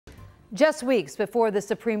Just weeks before the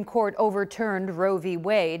Supreme Court overturned Roe v.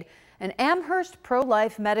 Wade, an Amherst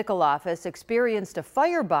pro-life medical office experienced a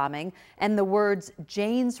firebombing and the words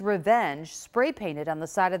 "Jane's Revenge" spray painted on the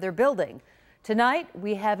side of their building. Tonight,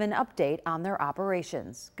 we have an update on their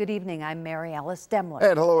operations. Good evening, I'm Mary Alice Demler.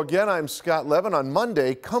 And hello again, I'm Scott Levin. On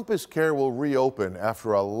Monday, CompassCare will reopen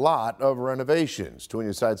after a lot of renovations. 2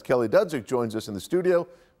 News Side's Kelly Dudzik joins us in the studio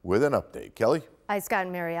with an update. Kelly? Hi, Scott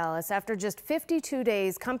and Mary Alice. After just 52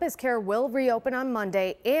 days, CompassCare will reopen on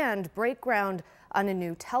Monday and break ground on a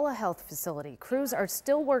new telehealth facility. Crews are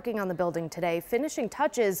still working on the building today, finishing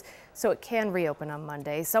touches so it can reopen on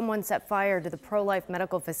Monday. Someone set fire to the pro-life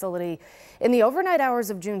medical facility in the overnight hours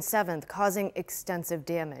of June 7th, causing extensive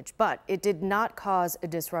damage, but it did not cause a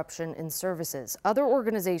disruption in services. Other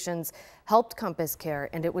organizations helped CompassCare,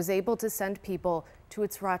 and it was able to send people to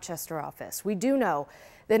its Rochester office. We do know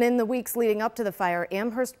that in the weeks leading up to the fire,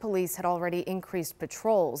 Amherst police had already increased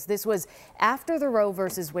patrols. This was after the Roe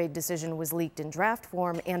versus Wade decision was leaked in draft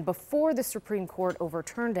form and before the Supreme Court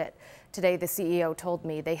overturned it. Today, the CEO told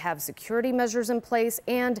me they have security measures in place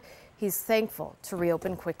and he's thankful to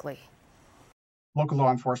reopen quickly. Local law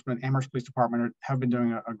enforcement, Amherst Police Department have been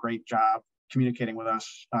doing a great job communicating with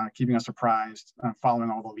us, keeping us apprised, following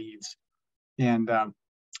all the leads. And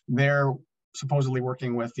they're supposedly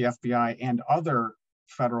working with the FBI and other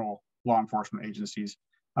federal law enforcement agencies.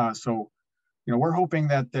 We're hoping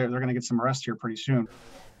that they're going to get some arrests here pretty soon.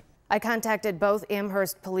 I contacted both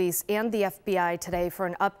Amherst police and the FBI today for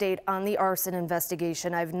an update on the arson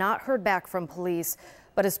investigation. I've not heard back from police,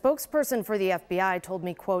 but a spokesperson for the FBI told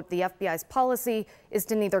me, quote, the FBI's policy is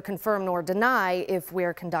to neither confirm nor deny if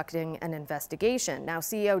we're conducting an investigation. Now,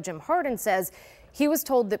 CEO Jim Hardin says he was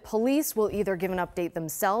told that police will either give an update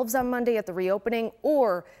themselves on Monday at the reopening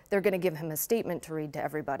or they're going to give him a statement to read to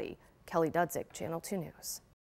everybody. Kelly Dudzik, Channel 2 News.